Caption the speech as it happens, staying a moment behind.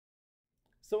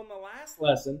So in the last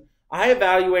lesson, I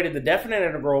evaluated the definite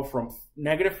integral from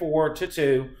 -4 to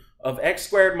 2 of x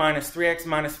squared minus 3x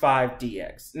minus 5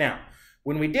 dx. Now,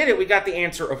 when we did it, we got the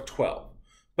answer of 12.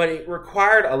 But it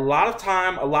required a lot of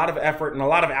time, a lot of effort, and a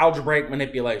lot of algebraic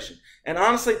manipulation. And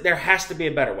honestly, there has to be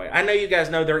a better way. I know you guys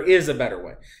know there is a better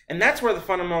way. And that's where the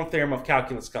fundamental theorem of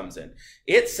calculus comes in.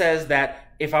 It says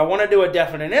that if I want to do a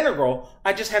definite integral,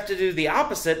 I just have to do the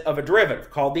opposite of a derivative,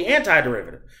 called the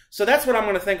antiderivative. So that's what I'm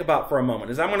going to think about for a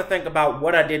moment, is I'm going to think about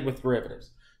what I did with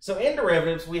derivatives. So in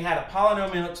derivatives, we had a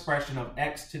polynomial expression of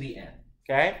x to the n.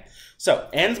 Okay? So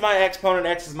n's my exponent,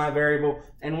 x is my variable,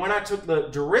 and when I took the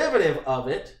derivative of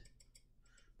it,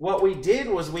 what we did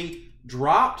was we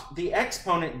dropped the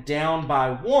exponent down by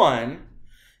 1,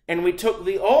 and we took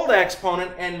the old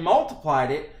exponent and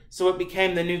multiplied it so it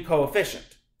became the new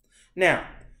coefficient. Now,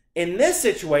 in this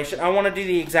situation, I want to do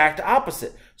the exact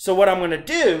opposite. So what I'm going to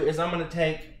do is I'm going to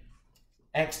take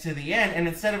x to the n, and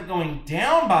instead of going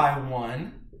down by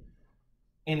 1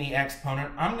 in the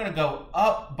exponent, I'm going to go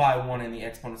up by 1 in the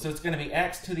exponent. So it's going to be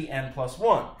x to the n plus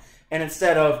 1. And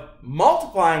instead of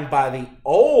multiplying by the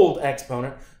old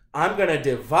exponent, I'm going to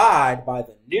divide by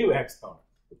the new exponent.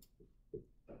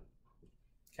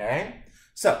 Okay?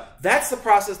 So that's the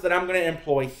process that I'm going to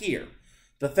employ here.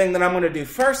 The thing that I'm going to do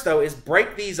first, though, is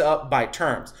break these up by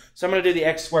terms. So I'm going to do the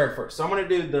x squared first. So I'm going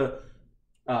to do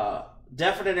the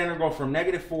definite integral from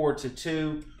 -4 to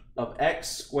 2 of x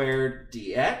squared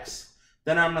dx.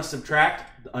 Then I'm going to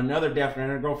subtract another definite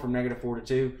integral from -4 to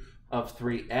 2 of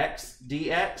 3x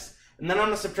dx. And then I'm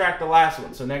going to subtract the last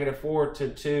one, so -4 to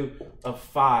 2 of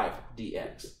 5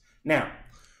 dx. Now,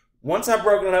 once I've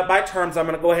broken it up by terms, I'm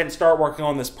going to go ahead and start working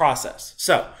on this process.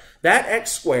 So that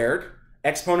x squared,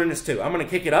 exponent is 2. I'm going to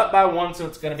kick it up by 1, so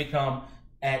it's going to become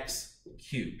x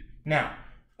cubed. Now,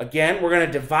 again, we're going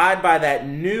to divide by that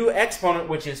new exponent,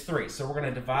 which is 3. So we're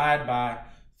going to divide by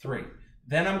 3.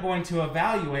 Then I'm going to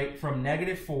evaluate from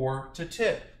 -4 to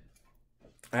 2.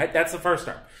 All right, that's the first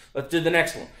term. Let's do the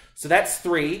next one. So that's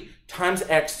 3 times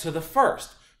x to the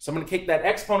first. So I'm going to kick that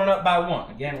exponent up by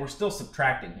 1. Again, we're still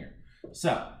subtracting here.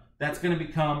 So that's going to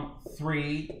become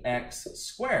 3x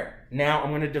squared. Now I'm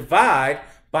going to divide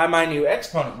by my new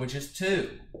exponent, which is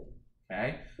 2.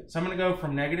 Okay, so I'm going to go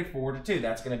from -4 to 2.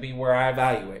 That's going to be where I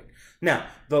evaluate. Now,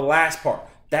 the last part,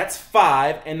 that's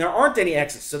 5, and there aren't any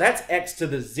x's, so that's x to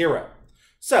the 0.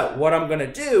 So what I'm going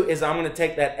to do is I'm going to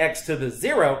take that x to the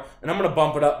 0, and I'm going to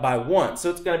bump it up by 1. So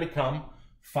it's going to become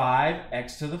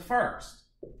 5x to the first.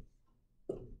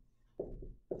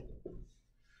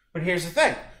 But here's the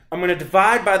thing. I'm going to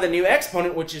divide by the new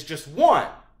exponent, which is just 1.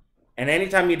 And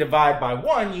anytime you divide by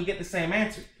 1, you get the same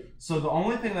answer. So the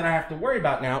only thing that I have to worry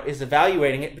about now is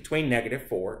evaluating it between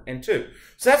 -4 and 2.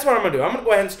 So that's what I'm going to do. I'm going to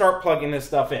go ahead and start plugging this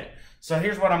stuff in. So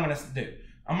here's what I'm going to do.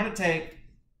 I'm going to take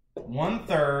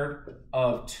 1/3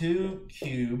 of 2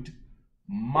 cubed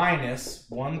minus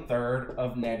 1/3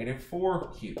 of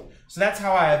 -4 cubed. So that's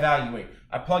how I evaluate.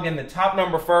 I plug in the top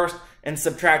number first and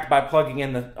subtract by plugging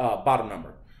in the bottom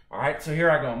number. All right, so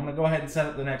here I go. I'm going to go ahead and set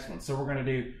up the next one. So we're going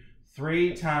to do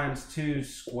 3 times 2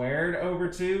 squared over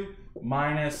 2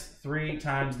 minus 3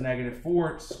 times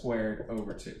 -4 squared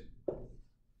over 2.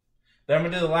 Then I'm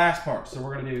going to do the last part. So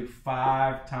we're going to do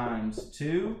 5 times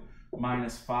 2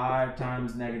 minus 5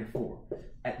 times -4.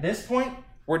 At this point,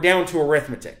 we're down to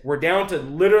arithmetic. We're down to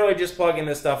literally just plugging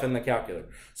this stuff in the calculator.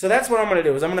 So that's what I'm going to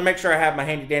do, is I'm going to make sure I have my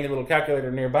handy-dandy little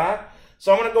calculator nearby.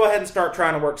 So I'm going to go ahead and start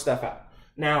trying to work stuff out.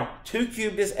 Now, 2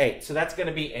 cubed is 8, so that's going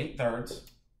to be 8/3.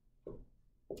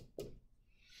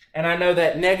 And I know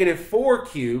that -4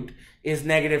 cubed is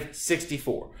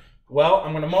 -64. Well,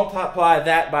 I'm going to multiply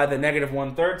that by the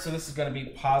 -1/3, so this is going to be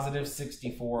positive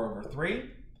 64 over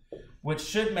 3. Which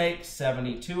should make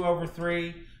 72 over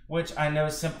 3, which I know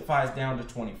simplifies down to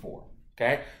 24.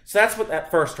 Okay, so that's what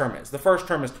that first term is. The first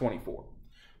term is 24.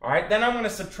 All right, then I'm going to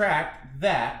subtract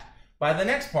that by the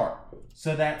next part.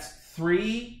 So that's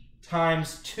 3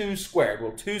 times 2 squared.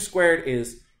 Well, 2 squared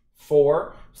is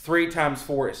 4. 3 times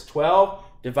 4 is 12.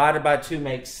 Divided by 2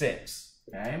 makes 6.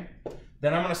 Okay,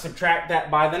 then I'm going to subtract that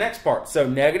by the next part. So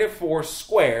 -4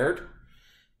 squared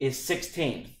is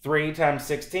 16. 3 times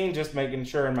 16, just making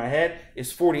sure in my head,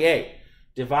 is 48.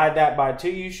 Divide that by 2,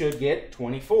 you should get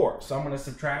 24. So I'm going to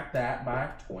subtract that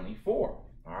by 24.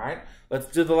 All right, let's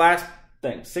do the last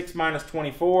thing. 6 minus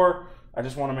 24, I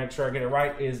just want to make sure I get it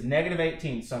right, is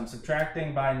 -18. So I'm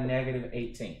subtracting by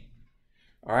 -18.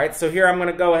 All right, so here I'm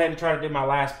going to go ahead and try to do my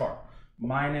last part.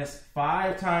 Minus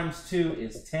 5 times 2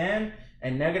 is 10,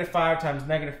 and -5 times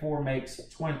 -4 makes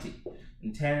 20.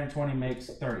 And 10 and 20 makes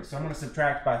 30. So I'm going to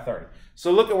subtract by 30.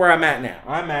 So look at where I'm at now.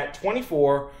 I'm at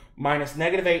 24 minus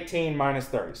negative 18 minus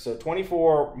 30. So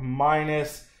 24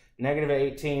 minus negative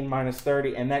 18 minus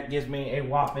 30, and that gives me a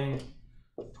whopping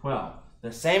 12.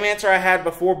 The same answer I had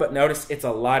before, but notice it's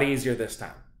a lot easier this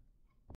time.